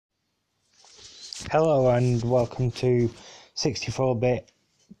Hello and welcome to 64-Bit,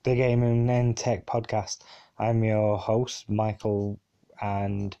 the Gaming and Tech Podcast. I'm your host, Michael,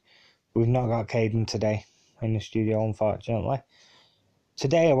 and we've not got Caden today in the studio, unfortunately.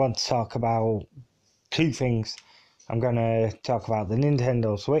 Today I want to talk about two things. I'm going to talk about the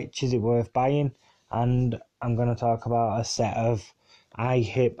Nintendo Switch, is it worth buying? And I'm going to talk about a set of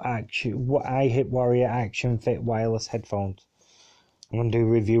iHip Warrior Action Fit wireless headphones. I'm going to do a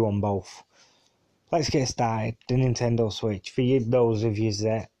review on both. Let's get started. The Nintendo Switch. For those of you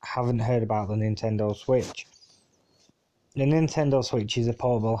that haven't heard about the Nintendo Switch, the Nintendo Switch is a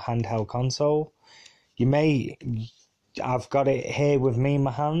portable handheld console. I've got it here with me in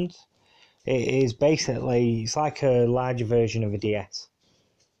my hand. It's like a larger version of a DS,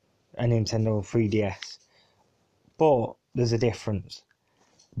 a Nintendo 3DS. But there's a difference.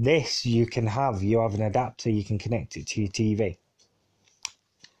 You have an adapter, you can connect it to your TV.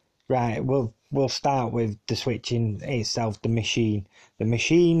 Right, we'll start with the Switch in itself, the machine. The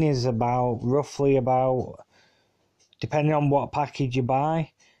machine is roughly about, depending on what package you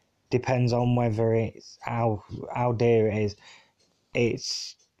buy, depends on whether it's how dear it is.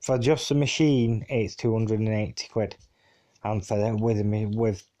 It's for just the machine, it's £280, and for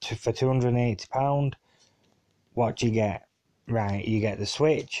 £280, what do you get? Right, you get the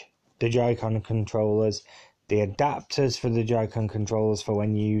Switch, the Joy-Con controllers, the adapters for the Joy-Con controllers for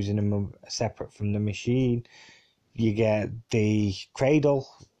when you're using them separate from the machine. You get the cradle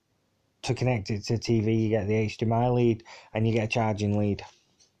to connect it to the TV, you get the HDMI lead, and you get a charging lead.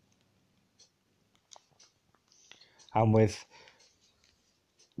 And with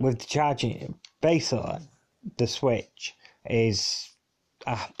the charging, basically, the Switch is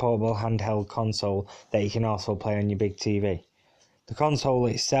a portable handheld console that you can also play on your big TV. The console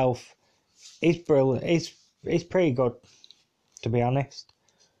itself is brilliant. It's pretty good, to be honest.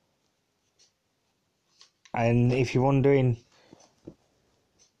 And if you're wondering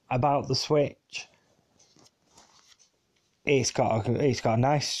about the Switch, it's got a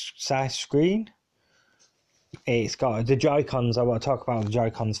nice size screen. It's got the Joy-Cons. I want to talk about the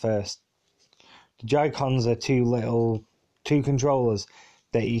Joy-Cons first. The Joy-Cons are two controllers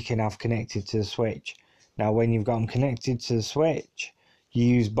that you can have connected to the Switch. Now, when you've got them connected to the Switch, you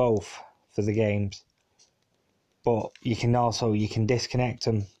use both for the games. But you can disconnect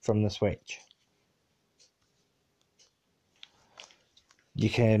them from the Switch. You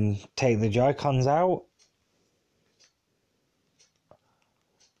can take the Joy-Cons out.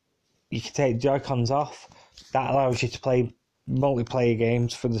 You can take the Joy-Cons off. That allows you to play multiplayer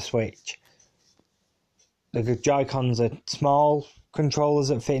games for the Switch. The Joy-Cons are small controllers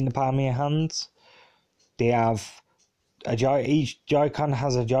that fit in the palm of your hands. They have each Joy-Con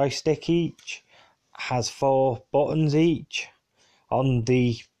has a joystick each. Has 4 buttons each. On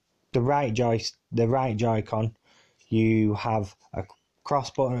the right Joy-Con, you have a cross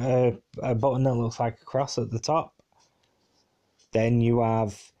button, a button that looks like a cross at the top. Then you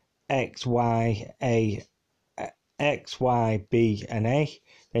have X, Y, B, and A.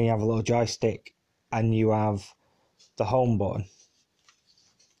 Then you have a little joystick, and you have the home button.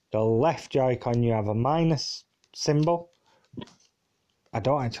 The left Joy-Con, you have a minus symbol. I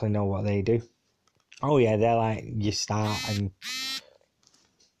don't actually know what they do. Oh yeah, they're like you start. You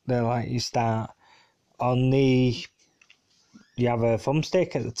have a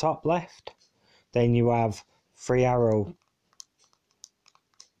thumbstick at the top left. Then you have 4 arrow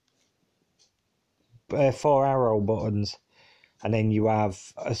buttons. And then you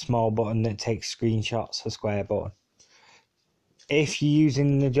have a small button that takes screenshots, a square button. If you're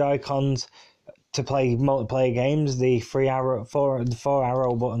using the Joy-Cons to play multiplayer games, the 4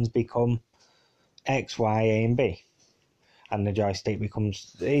 arrow buttons become X, Y, A, and B. And the joystick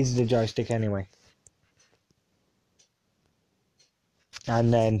is the joystick anyway.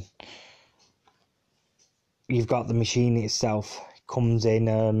 And then you've got the machine itself.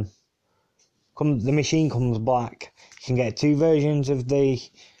 The machine comes black. You can get 2 versions of the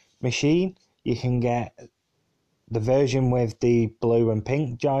machine. You can get the version with the blue and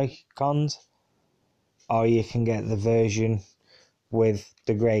pink Joy-Cons, or you can get the version with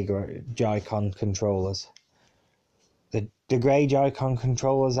the grey Joy-Con controllers. The grey Joy-Con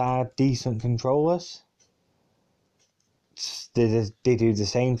controllers are decent controllers. They do the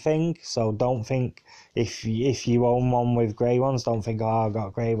same thing, so don't think if you own one with grey ones, don't think, oh, I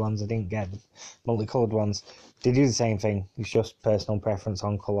got grey ones, I didn't get multicoloured ones. They do the same thing, it's just personal preference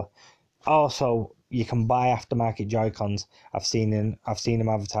on colour. Also, you can buy aftermarket Joy-Cons. I've seen them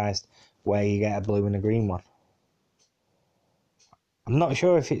advertised where you get a blue and a green one. I'm not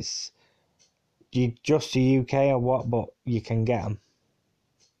sure if it's just the UK or what, but you can get them.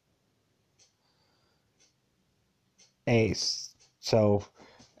 So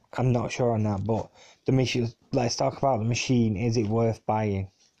I'm not sure on that, but the machine. Let's talk about the machine. Is it worth buying?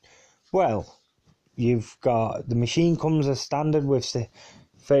 Well, you've got the machine comes as standard with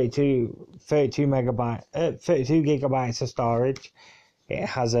 32 gigabytes of storage. It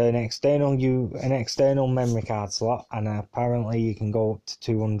has an external memory card slot, and apparently you can go up to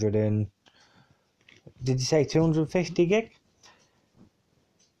 200 and did you say 250 gig?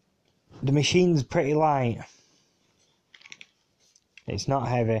 The machine's pretty light. It's not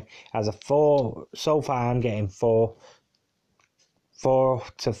heavy. It has a 4. So far, I'm getting 4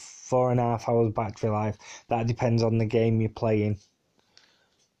 to 4.5 hours battery life. That depends on the game you're playing.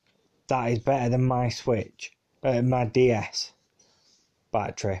 That is better than my Switch, my DS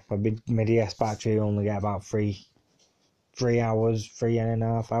battery. My DS battery only get about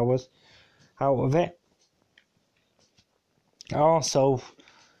 3.5 hours out of it. Also,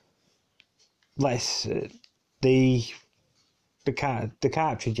 the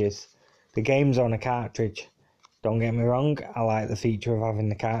cartridges. The game's on a cartridge. Don't get me wrong, I like the feature of having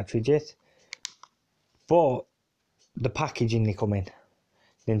the cartridges. But the packaging they come in.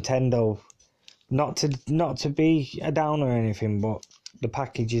 Nintendo, not to be a downer or anything, but the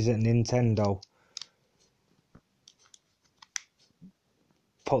packages at Nintendo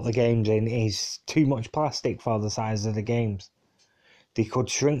put the games in is too much plastic for the size of the games. They could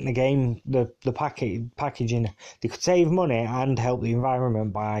shrink the game, the packaging. They could save money and help the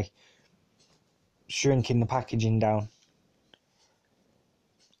environment by shrinking the packaging down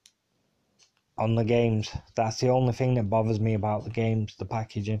on the games. That's the only thing that bothers me about the games, the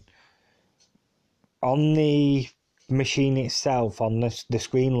packaging. On the machine itself, on the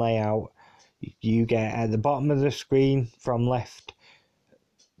screen layout, you get at the bottom of the screen from left,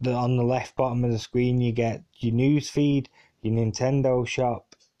 on the left bottom of the screen, you get your news feed, your Nintendo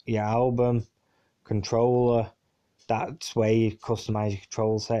shop, your album, controller. That's where you customize your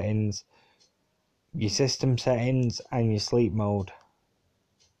control settings, your system settings, and your sleep mode.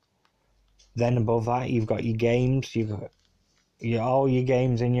 Then above that, you've got your games. You've got all your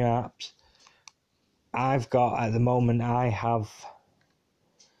games in your apps. At the moment, I have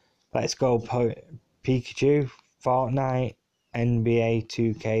Let's Go Pikachu, Fortnite, NBA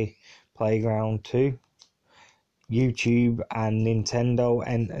 2K Playground 2, YouTube, and Nintendo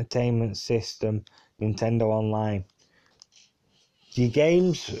Entertainment System, Nintendo Online. Your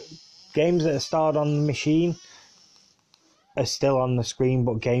games that are stored on the machine are still on the screen,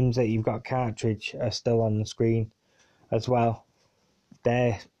 but games that you've got cartridge are still on the screen as well.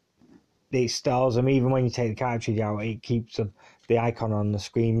 It stores them. Even when you take the cartridge out, it keeps the icon on the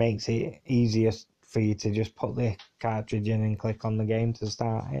screen, makes it easier for you to just put the cartridge in and click on the game to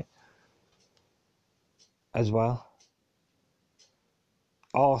start it as well.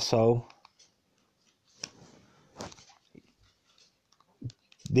 Also,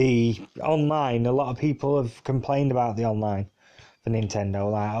 the online, a lot of people have complained about the online for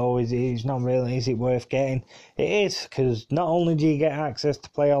Nintendo, like, is it worth getting? It is, because not only do you get access to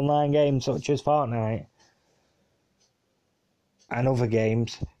play online games such as Fortnite and other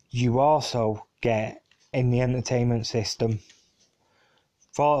games, you also get in the entertainment system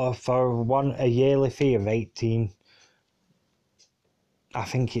for a yearly fee of £18. I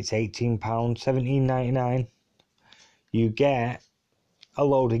think it's £18, £17.99. You get a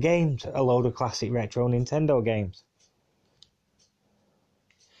load of games, a load of classic retro Nintendo games.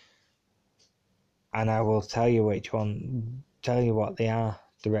 And I will tell you what they are,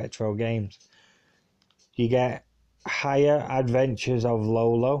 the retro games. You get Higher Adventures of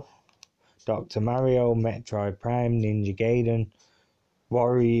Lolo, Dr. Mario, Metroid Prime, Ninja Gaiden,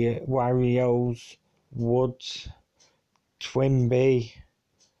 Wario's Woods, Twinbee,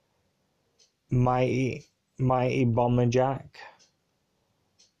 Mighty Bomber Jack,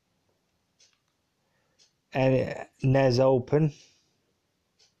 and NES Open,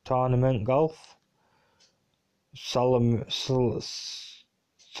 Tournament Golf, Solomon's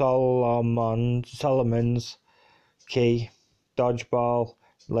Key, Dodgeball,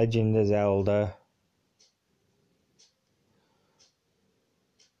 Legend of Zelda,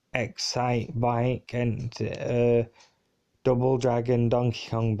 Excite Bike, and Double Dragon, Donkey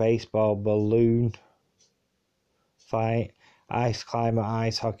Kong Baseball, Balloon Fight, Ice Climber,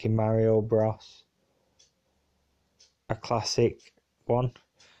 Ice Hockey, Mario Bros. A classic one,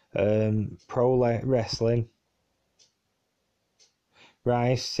 Pro Wrestling,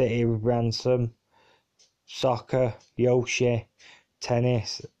 Rise City Ransom, Soccer, Yoshi,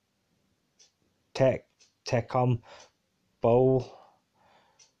 Tennis, Tecom Bowl,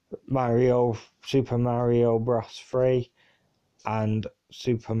 Super Mario Bros. 3, and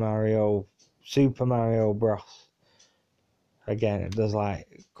Super Mario Bros. Again, it does like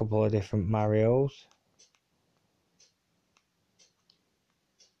a couple of different Marios.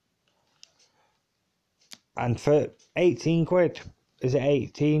 And for 18 quid, is it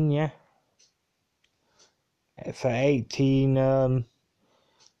 18? Yeah. For 18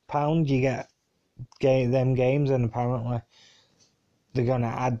 pound, you get them games, and apparently they're gonna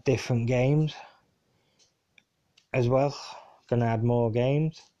add different games as well. Gonna add more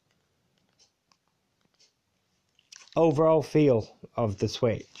games. Overall feel of the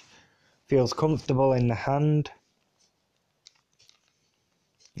Switch feels comfortable in the hand.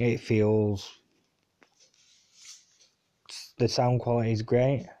 It feels, the sound quality is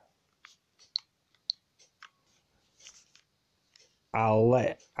great.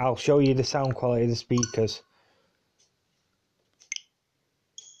 I'll show you the sound quality of the speakers.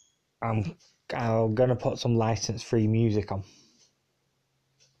 I'm gonna put some license-free music on,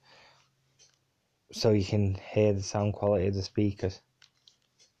 so you can hear the sound quality of the speakers.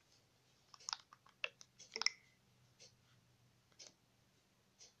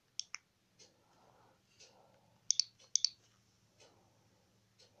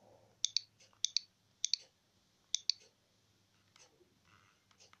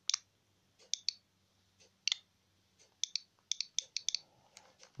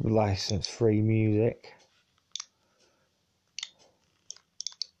 License-free music.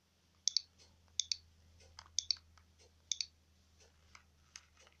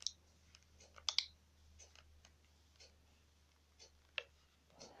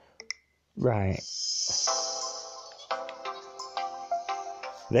 Right.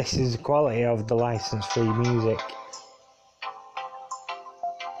 This is the quality of the license-free music.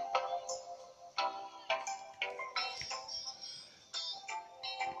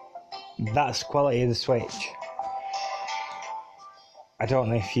 That's the quality of the Switch. I don't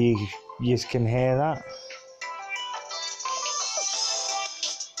know if you can hear that.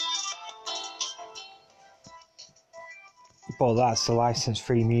 But that's the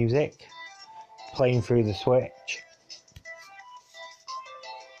license-free music playing through the Switch.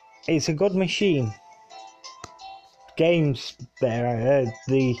 It's a good machine. Games there,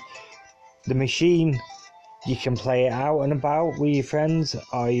 the machine, you can play it out and about with your friends,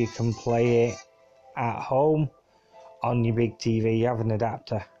 or you can play it at home on your big TV. You have an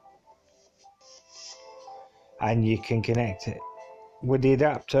adapter, and you can connect it with the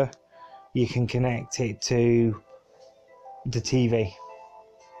adapter. You can connect it to the TV,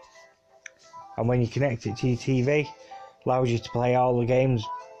 and when you connect it to your TV, allows you to play all the games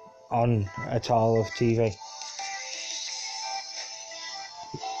on a tall of TV.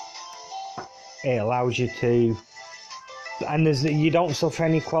 It allows you to, and you don't suffer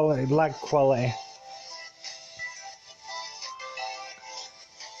any lag quality.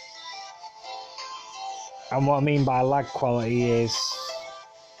 And what I mean by lag quality is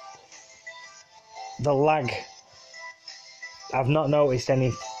the lag. I've not noticed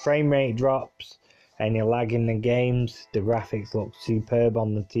any frame rate drops, any lag in the games. The graphics look superb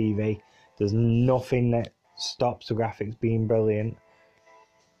on the TV. There's nothing that stops the graphics being brilliant.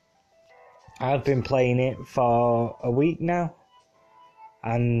 I've been playing it for a week now,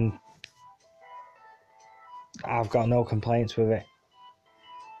 and I've got no complaints with it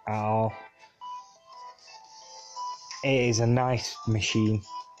at all. It is a nice machine,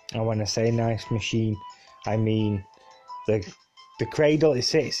 and when I say nice machine, I mean the cradle it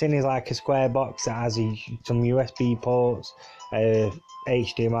sits in is like a square box that has some USB ports, a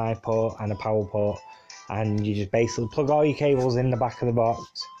HDMI port and a power port, and you just basically plug all your cables in the back of the box.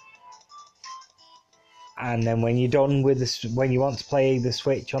 And then when you're done with when you want to play the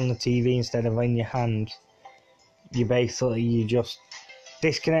Switch on the TV instead of in your hand, you just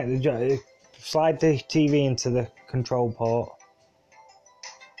disconnect slide the TV into the control port,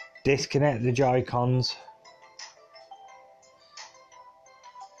 disconnect the Joy-Cons,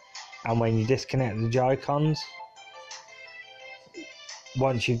 and when you disconnect the Joy-Cons,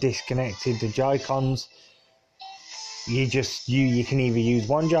 once you've disconnected the Joy-Cons, you can either use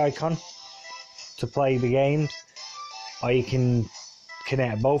one Joy-Con to play the games, or you can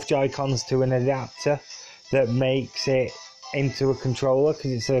connect both Joy-Cons to an adapter that makes it into a controller,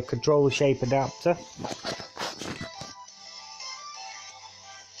 because it's a controller shape adapter.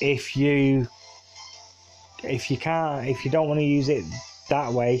 If you don't want to use it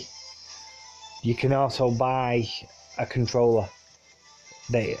that way, you can also buy a controller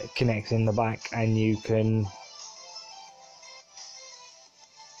that connects in the back, and you can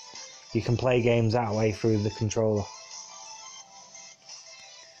play games that way through the controller,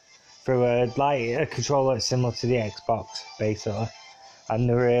 through a controller that's similar to the Xbox basically, and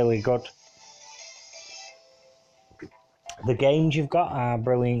they're really good. The games you've got are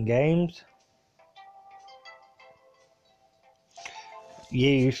brilliant games.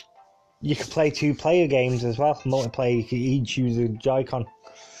 You can play 2-player games as well. Multiplayer, you can each use a Joy-Con.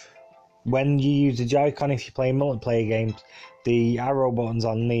 When you use a Joy-Con, if you play multiplayer games, the arrow buttons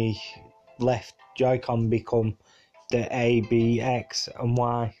on the left Joy-Con become the A, B, X, and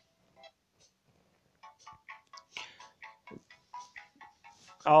Y.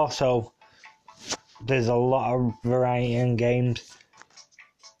 Also, there's a lot of variety in games.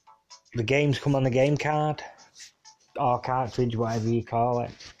 The games come on the game card, or cartridge, whatever you call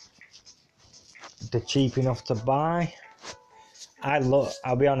it. They're cheap enough to buy.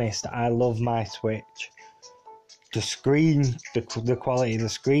 I'll be honest, I love my Switch. The screen, the quality of the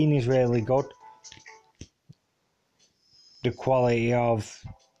screen is really good. The quality of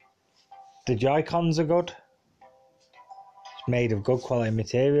the Joy-Cons are good. It's made of good quality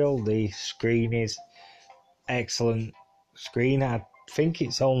material. The screen is excellent screen. I think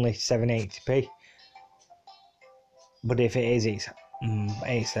it's only 780p. But if it is, it's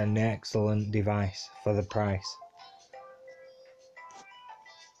an excellent device for the price.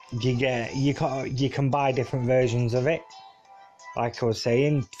 You can buy different versions of it. Like I was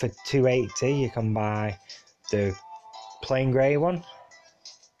saying, for $280 you can buy the plain grey one,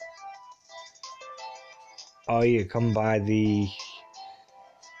 or you can buy the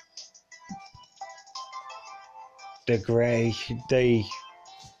grey, the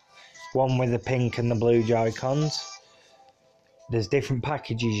one with the pink and the blue Joy-Cons. There's different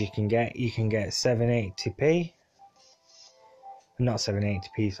packages you can get. You can get 780p. Not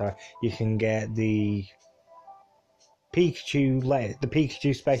 780p, sorry. You can get the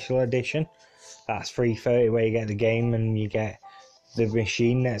Pikachu Special Edition. That's $330, where you get the game and you get the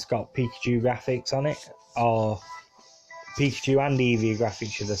machine that's got Pikachu graphics on it, or Pikachu and Eevee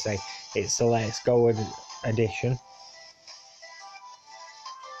graphics, should I say. It's the Let's Go edition.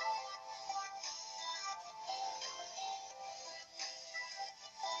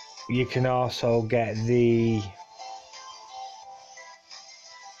 You can also get the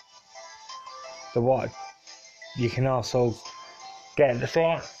you can also get the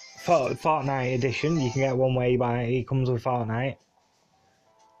Fortnite edition. You can get one where it comes with Fortnite,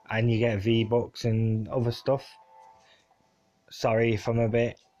 and you get V-Bucks and other stuff. Sorry if I'm a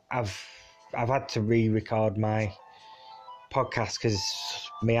bit. I've had to re-record my podcast because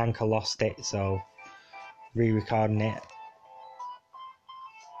my ankle lost it, so re-recording it.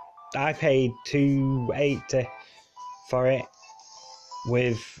 I paid $280 for it,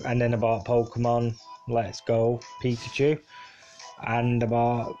 and then I bought Pokemon Let's Go Pikachu, and I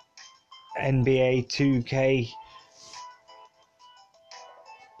bought NBA 2K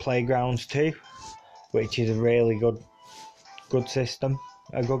Playgrounds 2, which is a really good system,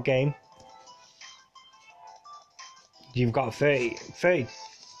 a good game. You've got 32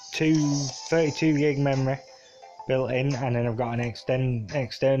 gig memory built in, and then I've got an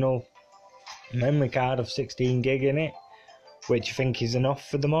external memory card of 16 gig in it, which I think is enough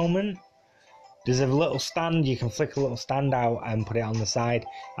for the moment. There's a little stand, you can flick a little stand out and put it on the side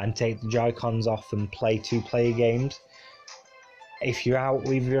and take the Joy-Cons off and play 2-player games. If you're out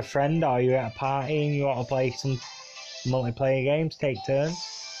with your friend or you're at a party and you want to play some multiplayer games, take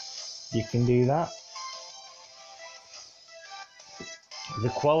turns, you can do that.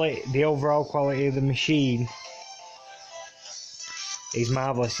 The overall quality of the machine is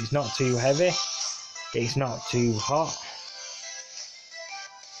marvellous. It's not too heavy, it's not too hot,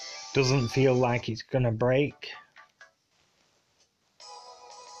 doesn't feel like it's gonna break.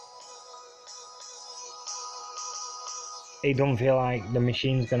 It don't feel like the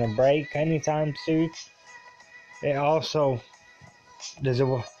machine's gonna break anytime soon. It also,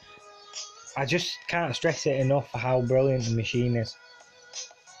 I just can't stress it enough for how brilliant the machine is.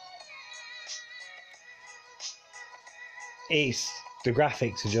 The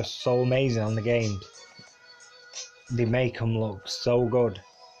graphics are just so amazing on the games. They make them look so good.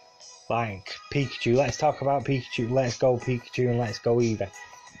 Like Pikachu, let's talk about Pikachu. Let's Go Pikachu and Let's Go Eevee.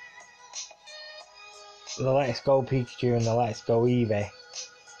 The Let's Go Pikachu and the Let's Go Eevee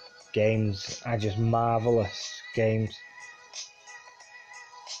games are just marvellous games.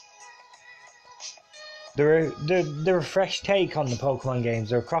 They're a fresh take on the Pokemon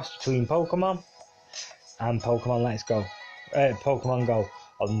games. They're a cross between Pokemon and Pokemon Let's Go. Pokemon Go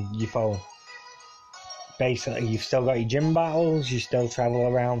on your phone. Basically, you've still got your gym battles, you still travel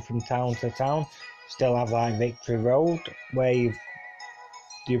around from town to town, still have like Victory Road, where you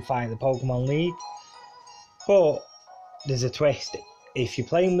fight the Pokemon League. But there's a twist. If you're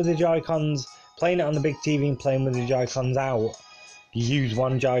playing with the Joy-Cons, playing it on the big TV and playing with the Joy-Cons out, you use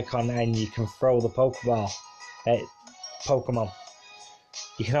one Joy-Con and you can throw the Pokeball. Pokemon.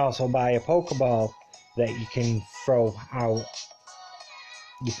 You can also buy a Pokeball that you can throw out.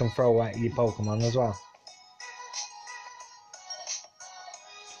 You can throw at your Pokemon as well,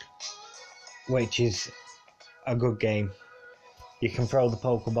 which is a good game. You can throw the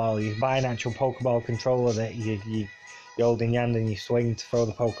Pokeball. You buy an actual Pokeball controller that you hold in your hand and you swing to throw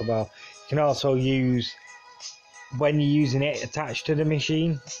the Pokeball. You can also use, when you're using it attached to the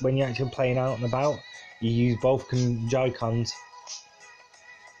machine, when you're actually playing out and about, you use both Joy-Cons,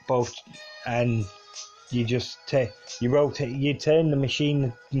 and you just you rotate, you turn the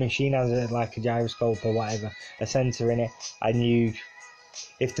machine. The machine has like a gyroscope or whatever, a sensor in it, and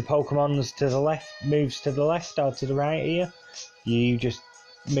if the Pokemon's to the left, moves to the left or to the right here, you just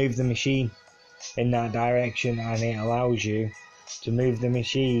move the machine in that direction, and it allows you to move the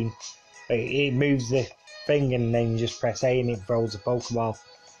machine. It moves the thing, and then you just press A and it throws a Pokeball.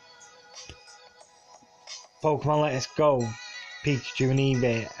 Pokemon Let's Go, Pikachu and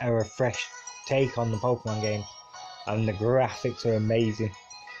Eevee are a fresh take on the Pokemon game, and the graphics are amazing.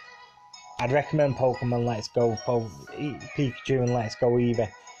 I'd recommend Pokemon Let's Go Pikachu and Let's Go Eevee.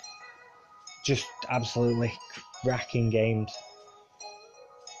 Just absolutely cracking games.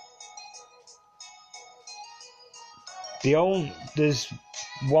 There's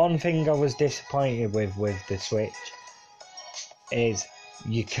one thing I was disappointed with the Switch, is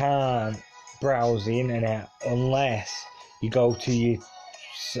you can't browse the internet unless you go to your,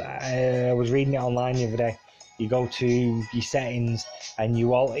 I was reading it online the other day, you go to your settings and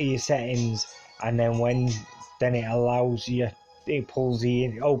you alter your settings, and then it allows you,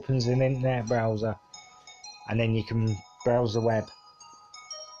 it opens an internet browser, and then you can browse the web.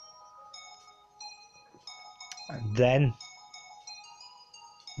 And then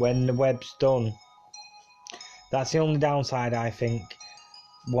when the web's done, that's the only downside, I think.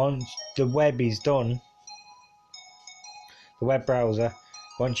 Once the web is done, the web browser,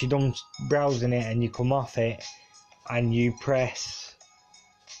 once you're done browsing it and you come off it and you press,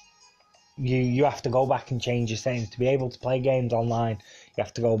 you have to go back and change your settings to be able to play games online. You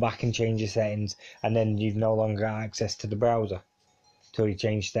have to go back and change your settings, and then you've no longer got access to the browser till you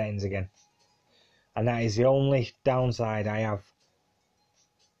change settings again. And that is the only downside I have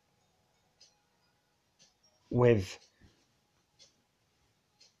with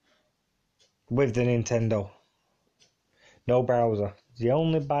the Nintendo. No browser. The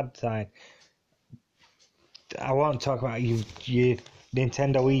only bad side. I want to talk about your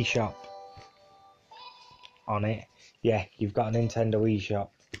Nintendo eShop on it. Yeah, you've got a Nintendo eShop.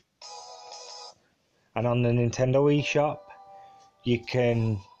 And on the Nintendo eShop, you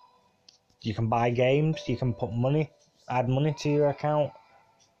can buy games, you can add money to your account.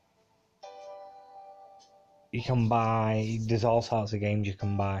 There's all sorts of games you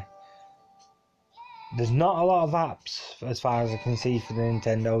can buy. There's not a lot of apps, as far as I can see, for the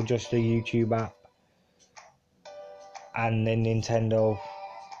Nintendo, just the YouTube app and the Nintendo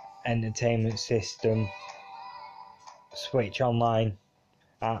Entertainment System Switch Online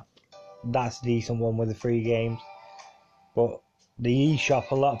app. That's a decent one with the free games. But the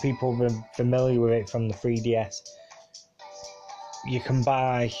eShop, a lot of people have been familiar with it from the 3DS. You can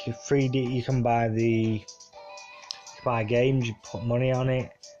buy games, you put money on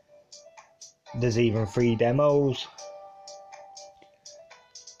it. There's even free demos.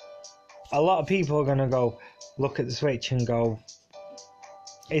 A lot of people are going to go look at the Switch and go,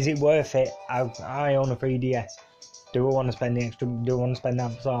 is it worth it? I own a 3DS. Do I want to spend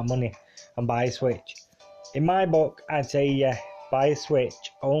that sort of money and buy a Switch? In my book, I'd say yeah, buy a Switch,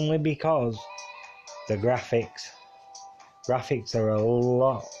 only because the graphics are a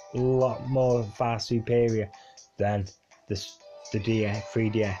lot more far superior than the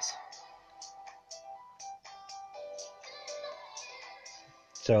 3DS.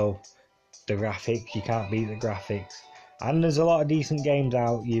 So the graphics, you can't beat the graphics. And there's a lot of decent games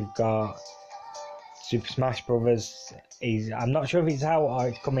out. You've got Super Smash Brothers. I'm not sure if it's out or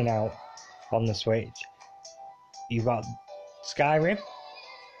it's coming out on the Switch. You've got Skyrim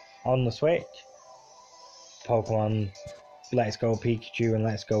on the Switch. Pokemon Let's Go Pikachu and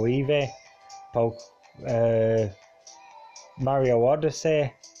Let's Go Eevee. Mario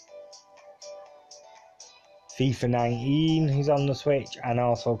Odyssey. FIFA 19 is on the Switch and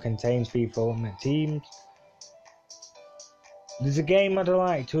also contains FIFA Ultimate Teams. There's a game I'd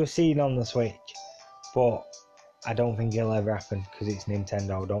like to have seen on the Switch, but I don't think it'll ever happen because it's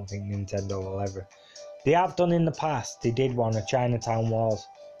Nintendo. I don't think Nintendo will ever. They have done in the past. They did one, a Chinatown Wars,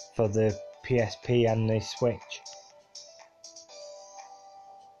 for the PSP and the Switch.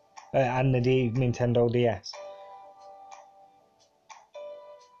 And the Nintendo DS.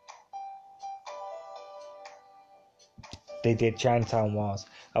 they did Chinatown Wars.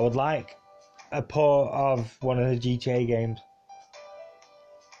 I would like a port of one of the GTA games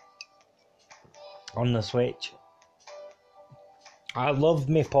on the Switch. I love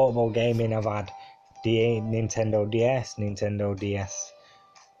my portable gaming. I've had the Nintendo DS, Nintendo DS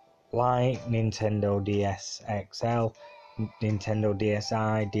Lite, Nintendo DS XL, Nintendo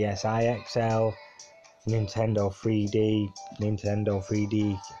DSi, DSi XL, Nintendo 3D, Nintendo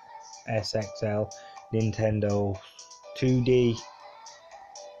 3D SXL, Nintendo 2D,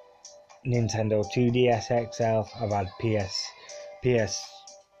 Nintendo 2DS XL. I've had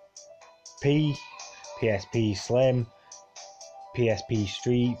PSP, PSP Slim, PSP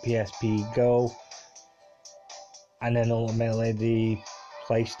Street, PSP Go, and then ultimately the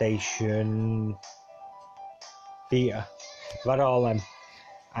PlayStation Vita. I've had all them.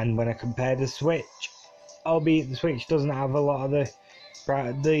 And when I compare the Switch, albeit the Switch doesn't have a lot of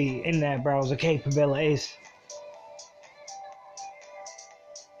the internet browser capabilities,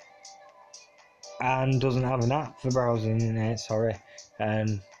 and doesn't have an app for browsing the internet,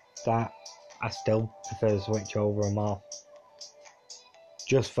 and that I still prefer the Switch over them all.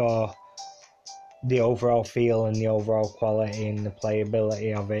 Just for the overall feel and the overall quality and the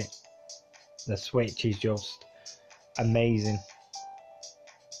playability of it, the Switch is just amazing.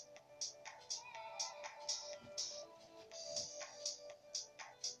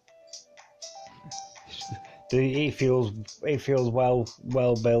 It feels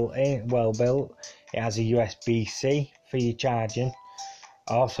well built. It has a USB-C for your charging.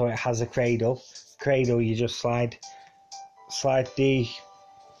 Also, it has a cradle. You just slide the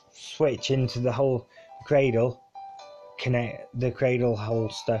Switch into the whole cradle, connect the cradle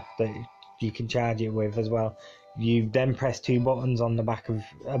holster that you can charge it with as well. You then press two buttons on the back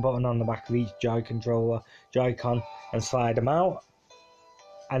of each Joy-Con and slide them out,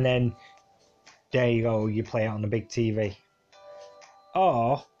 and then there you go, you play it on the big TV.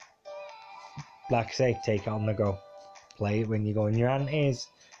 Or, like I say, take it on the go. Play it when you go in your aunties,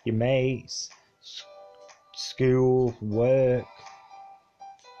 your mates, school, work,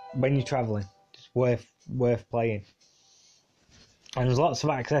 when you're travelling. It's worth playing. And there's lots of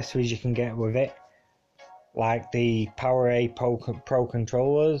accessories you can get with it, like the PowerA Pro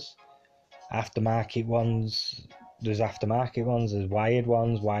controllers, aftermarket ones. There's wired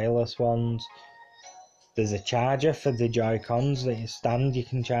ones, wireless ones. There's a charger for the Joy-Cons that you stand, you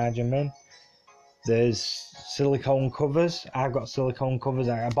can charge them in. There's silicone covers. I've got silicone covers.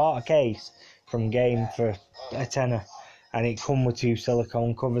 I bought a case from Game for a tenner, and it come with two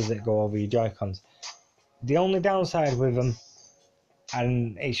silicone covers that go over your Joy-Cons. The only downside with them,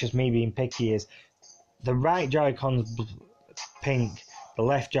 and it's just me being picky, is the right Joy-Con's pink, the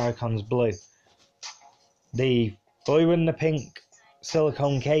left Joy-Con's blue. The blue and the pink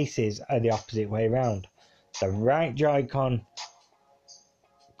silicone cases are the opposite way around. The right Joy-Con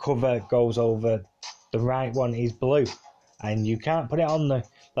cover goes over, the right one is blue, and you can't put it on the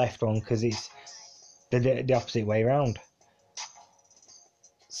left one because it's the opposite way around.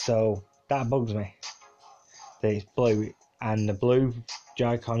 So that bugs me that it's blue and the blue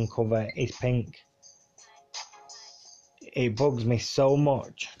Joy-Con cover is pink. It bugs me so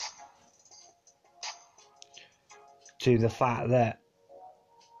much, to the fact that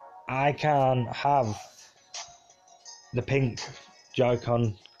I can't have the pink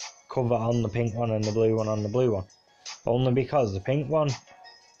Joy-Con cover on the pink one and the blue one on the blue one, only because the pink one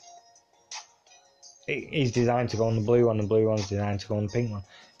is designed to go on the blue one and the blue one's designed to go on the pink one.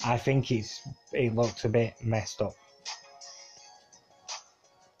 I think it looks a bit messed up.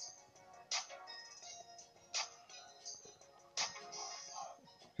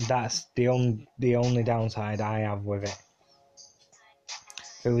 That's the only downside I have with it.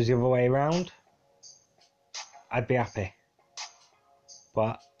 If it was the other way around, I'd be happy.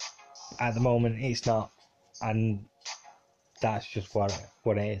 But at the moment, it's not, and that's just what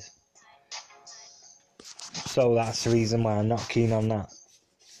it is. So that's the reason why I'm not keen on that.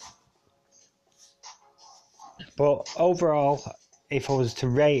 But overall, if I was to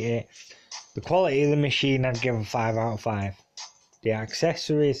rate it, the quality of the machine, I'd give a 5 out of 5. The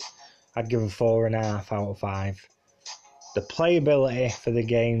accessories, I'd give a 4.5 out of 5. The playability for the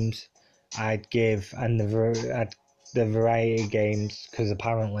games, I'd give, and the variety of games, because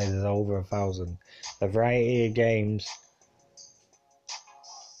apparently there's over 1,000. The variety of games,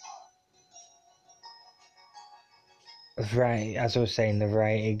 as I was saying, the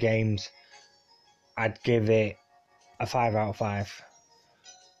variety of games, I'd give it a 5 out of 5.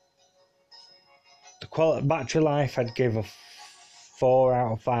 The quality battery life, I'd give a 4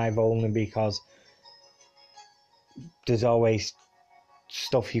 out of 5, only because there's always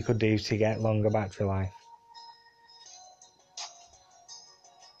stuff you could do to get longer battery life.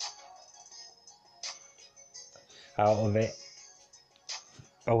 out of it.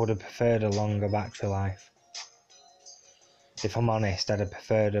 I would have preferred a longer battery life. If I'm honest, I'd have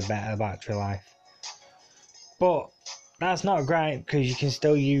preferred a better battery life. But that's not great because you can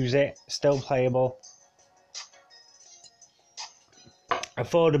still use it, still playable.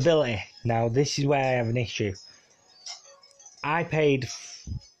 Affordability. Now, this is where I have an issue. I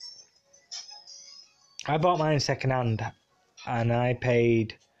bought mine second hand, and I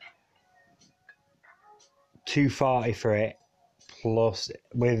paid $240 for it. Plus,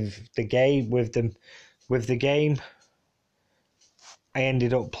 with the game, I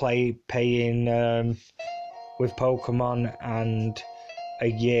ended up paying with Pokemon and a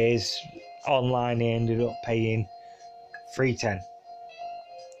year's online. I ended up paying $310.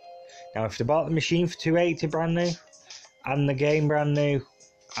 Now, if I bought the machine for $280 brand new, and the game brand new,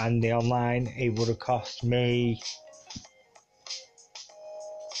 and the online, it would have cost me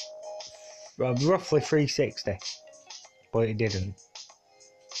roughly $360, but it didn't.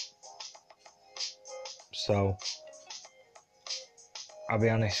 So I'll be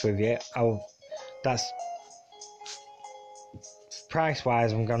honest with you, that's price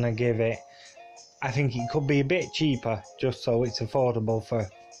wise. I'm gonna give it. I think it could be a bit cheaper, just so it's affordable for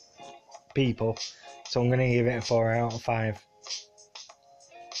people. So I'm gonna give it a 4 out of 5.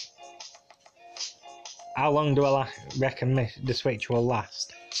 How long do I reckon the Switch will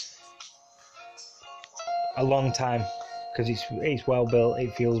last? A long time, because it's well built.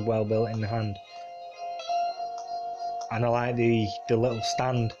 It feels well built in the hand, and I like the little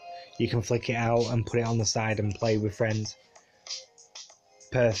stand. You can flick it out and put it on the side and play with friends.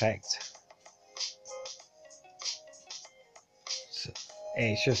 Perfect.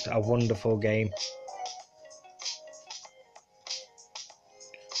 It's just a wonderful game.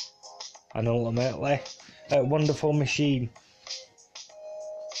 And ultimately, a wonderful machine.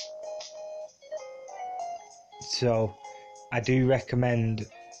 So, I do recommend,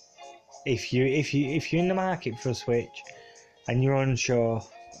 if you're in the market for a Switch and you're unsure,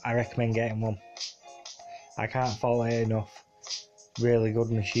 I recommend getting one. I can't fault it enough. Really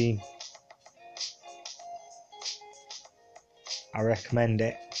good machine. I recommend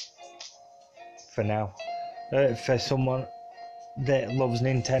it for now. For someone that loves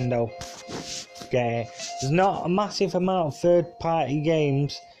Nintendo, get it. There's not a massive amount of third-party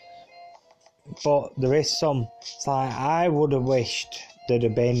games, but there is some. It's like I would have wished there'd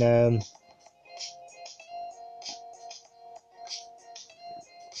have been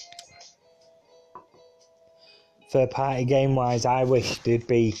third-party game-wise. I wish there'd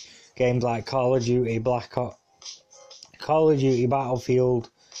be games like Call of Duty, Call of Duty Battlefield,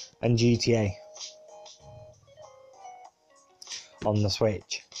 and GTA on the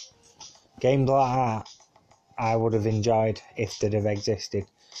Switch. Games like that I would have enjoyed if they'd have existed,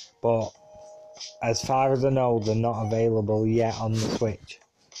 but as far as I know, they're not available yet on the Switch.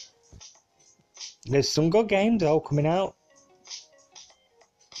 There's some good games though coming out.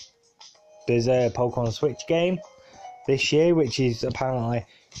 There's a Pokemon Switch game this year, which is apparently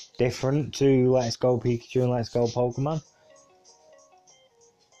different to Let's Go Pikachu and Let's Go Pokemon.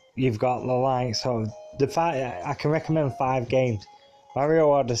 You've got the likes of I can recommend 5 games: Mario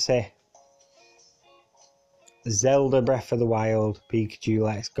Odyssey, Zelda Breath of the Wild, Pikachu,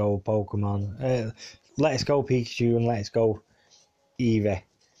 Let's Go Pokemon, Let's Go Pikachu and Let's Go Eevee,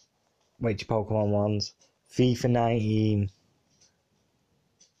 which Pokemon ones, FIFA 19,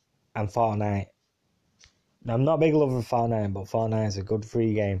 and Fortnite. Now, I'm not a big lover of Fortnite, but Fortnite is a good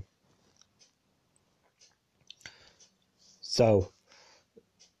free game. So,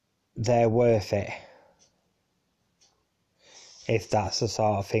 they're worth it if that's the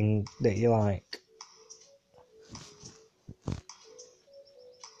sort of thing that you like.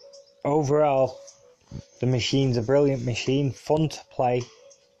 Overall, the machine's a brilliant machine, fun to play.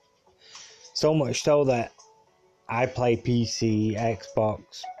 So much so that I play PC,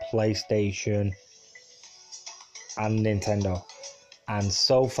 Xbox, PlayStation, and Nintendo. And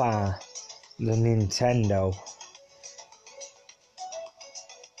so far, the Nintendo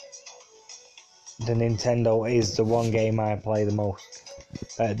is the one game I play the most.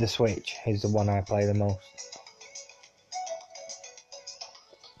 The Switch is the one I play the most.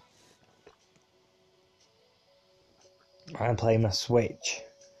 I play my Switch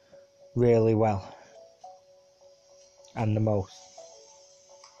really well, and the most.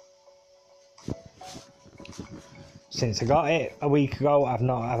 Since I got it a week ago, I've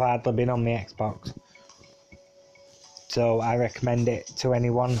hardly been on my Xbox. So I recommend it to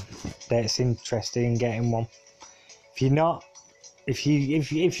anyone that's interested in getting one. If you're not, if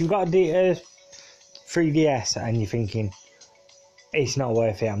you've got a 3DS and you're thinking it's not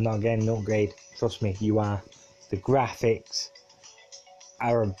worth it, I'm not getting an upgrade, trust me, you are. The graphics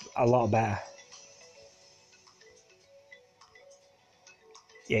are a lot better.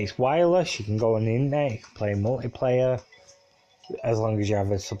 Yeah, it's wireless. You can go on the internet. You can play multiplayer as long as you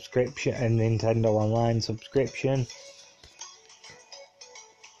have a subscription, a Nintendo Online subscription.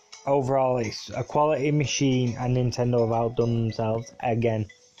 Overall, it's a quality machine, and Nintendo have outdone themselves again.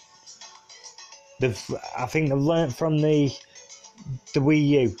 I think they've learnt from the Wii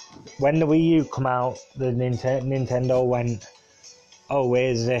U. When the Wii U come out, the Nintendo went, "Oh,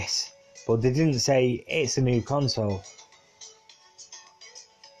 here's this," but they didn't say it's a new console.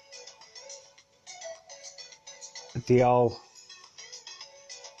 They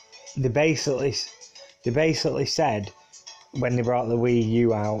basically said when they brought the Wii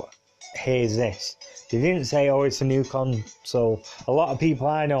U out, "Here's this." They didn't say, "Oh, it's a new console." A lot of people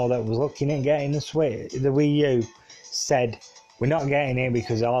I know that was looking at getting the Wii U, said, "We're not getting it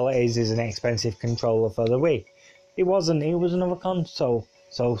because all it is an expensive controller for the Wii." It wasn't. It was another console.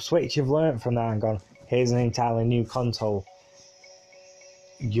 So Switch have learnt from that and gone, "Here's an entirely new console.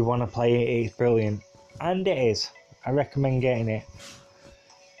 You want to play it? It's brilliant," and it is. I recommend getting it.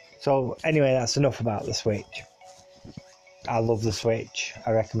 So anyway, that's enough about the Switch. I love the Switch.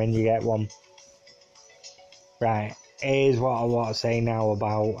 I recommend you get one. Right, here's what I want to say now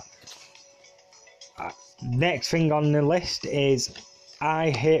about... next thing on the list is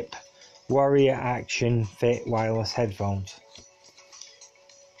iHip Warrior Action Fit wireless headphones.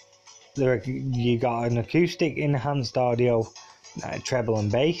 You got an acoustic enhanced audio, treble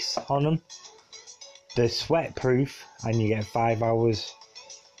and bass on them. They're sweat proof, and you get 5 hours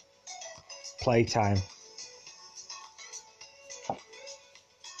playtime.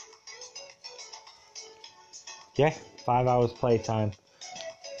 Yeah, 5 hours playtime.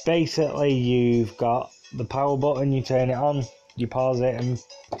 Basically, you've got the power button, you turn it on, you pause it, and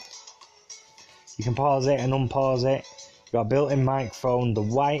you can pause it and unpause it. You've got a built-in microphone, the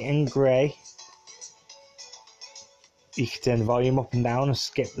white and grey. You can turn the volume up and down and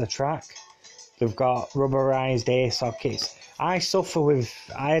skip the track. They've got rubberized ear sockets. I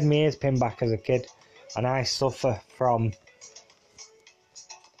had my ears pinned back as a kid, and I suffer from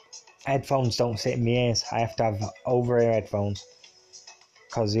headphones don't sit in my ears. I have to have over-ear headphones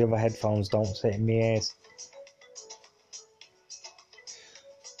because the other headphones don't sit in my ears.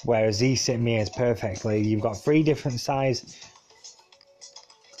 Whereas these sit in my ears perfectly. You've got 3 different size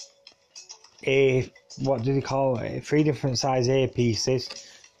what do they call it? 3 different size earpieces.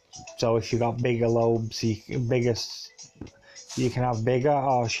 So if you've got bigger lobes, you can have bigger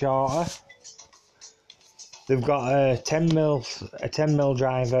or shorter. They've got a 10mm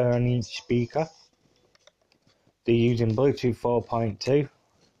driver on each speaker. They're using Bluetooth 4.2.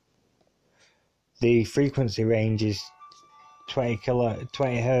 The frequency range is 20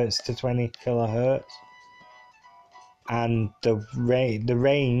 Hz to 20 kHz, and the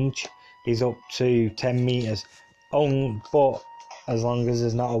range is up to 10 meters. But as long as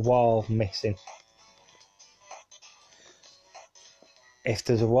there's not a wall missing. If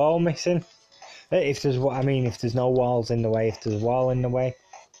there's a wall missing, if there's no walls in the way, if there's a wall in the way,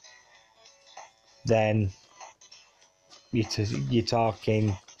 then you're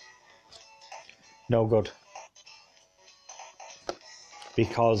talking no good.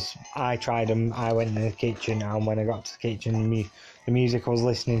 Because I tried them, I went in the kitchen, and when I got to the kitchen, the music I was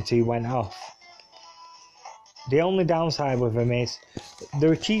listening to went off. The only downside with them is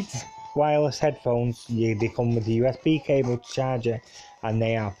they're cheap wireless headphones. They come with a USB cable to charge it, and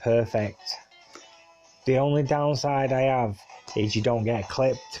they are perfect. The only downside I have is you don't get a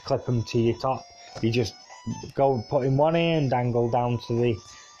clip to clip them to your top. You just go put in one ear and dangle down to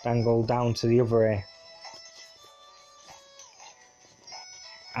the other ear.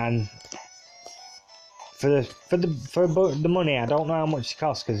 And for the money, I don't know how much it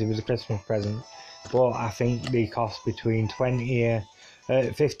cost because it was a Christmas present, but I think they cost between 15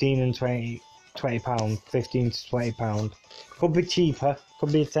 and 20 pound, 15 to 20 pound. Could be cheaper,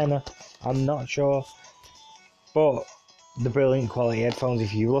 could be a tenner, I'm not sure. But the brilliant quality headphones.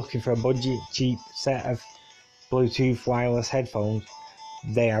 If you're looking for a budget cheap set of Bluetooth wireless headphones,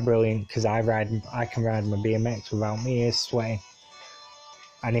 they are brilliant because I can ride my BMX without my ears sweating.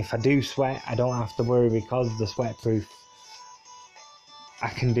 And if I do sweat, I don't have to worry because they're sweat proof. I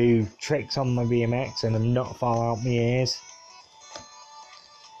can do tricks on my BMX and I'm not fall out my ears.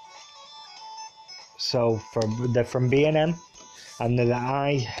 So they're from B&M, and they're the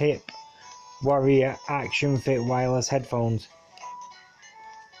iHip Warrior Action Fit wireless headphones.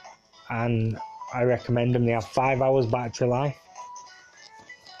 And I recommend them. They have 5 hours battery life.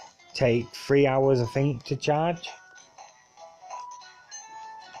 Take 3 hours, I think, to charge.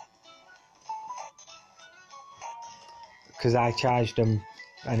 because I charged them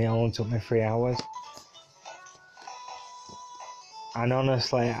and it only took me 3 hours. And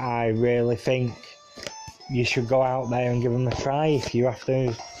honestly, I really think you should go out there and give them a try if you're after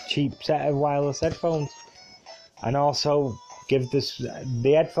a cheap set of wireless headphones. And also give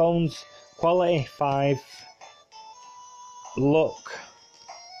the headphones quality 5, look,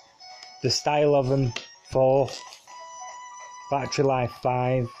 the style of them 4, battery life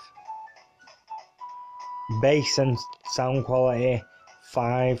 5, bass and sound quality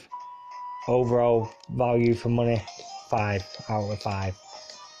 5, overall value for money 5 out of 5.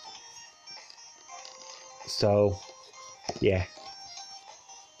 So yeah,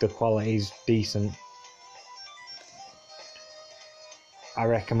 the quality's decent. I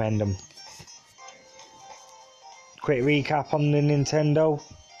recommend them. Quick recap on the Nintendo.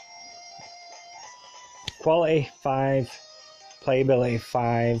 Quality 5, playability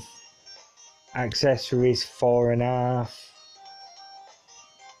 5, accessories 4.5,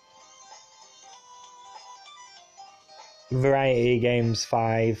 variety games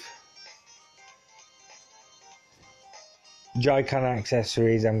 5, Joy-Con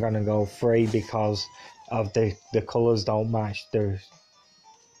accessories I'm gonna go 3 because of the colours don't match the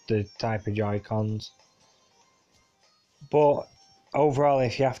type of Joy-Cons. But overall,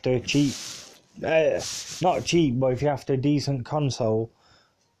 if you have to cheap, not cheap, but if you have to a decent console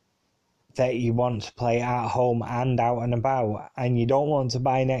that you want to play at home and out and about, and you don't want to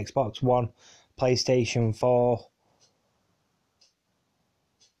buy an Xbox One, PlayStation 4,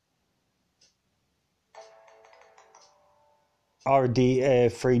 or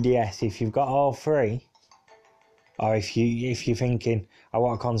 3DS, if you've got all 3, or if you're thinking I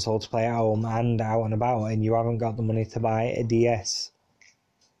want a console to play at home and out and about, and you haven't got the money to buy a 3DS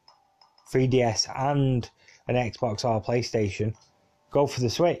and an Xbox or PlayStation, go for the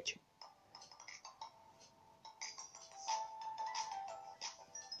Switch.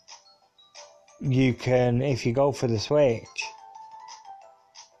 You can, if you go for the Switch,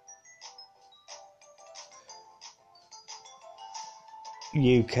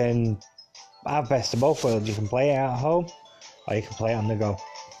 you can have best of both worlds. You can play it at home, or you can play it on the go.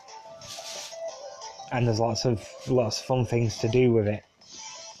 And there's lots of fun things to do with it.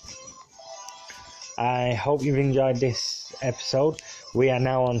 I hope you've enjoyed this episode. We are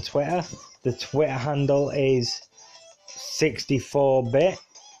now on Twitter. The Twitter handle is 64bit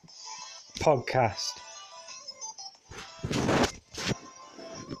podcast.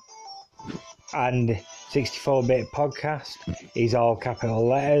 And 64bit podcast is all capital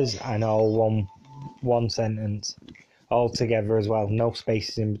letters and all one sentence, all together as well, no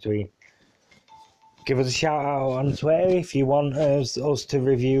spaces in between. Give us a shout out on Twitter if you want us to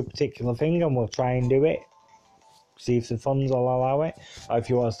review a particular thing, and we'll try and do it. See if the funds will allow it. Or if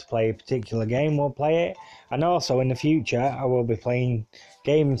you want us to play a particular game, we'll play it. And also in the future, I will be playing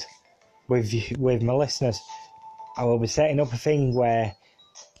games with my listeners. I will be setting up a thing where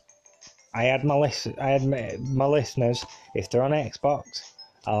I add my listeners. If they're on Xbox,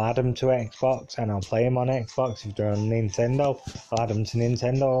 I'll add them to Xbox and I'll play them on Xbox. If they're on Nintendo, I'll add them to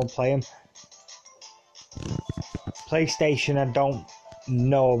Nintendo. I'll play them. PlayStation I don't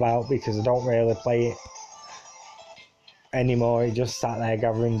know about because I don't really play it anymore. It just sat there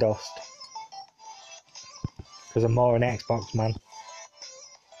gathering dust because I'm more an Xbox man.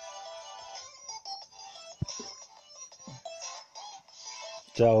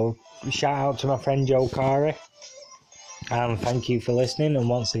 So shout out to my friend Joe Carey, and thank you for listening. And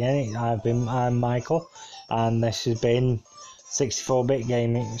once again, I'm Michael, and this has been 64-bit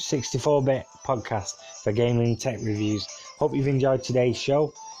podcast for gaming tech reviews. Hope you've enjoyed today's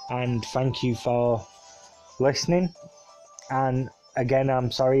show, and thank you for listening. And again,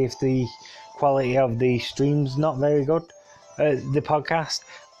 I'm sorry if the quality of the stream's not very good. The podcast,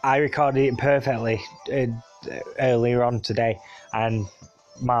 I recorded it perfectly earlier on today, and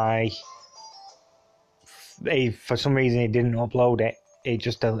for some reason it didn't upload it. It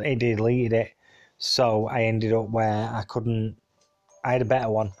deleted it. So I ended up where I had a better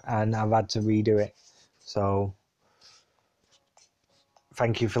one and I've had to redo it. So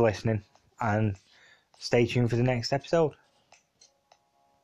thank you for listening and stay tuned for the next episode.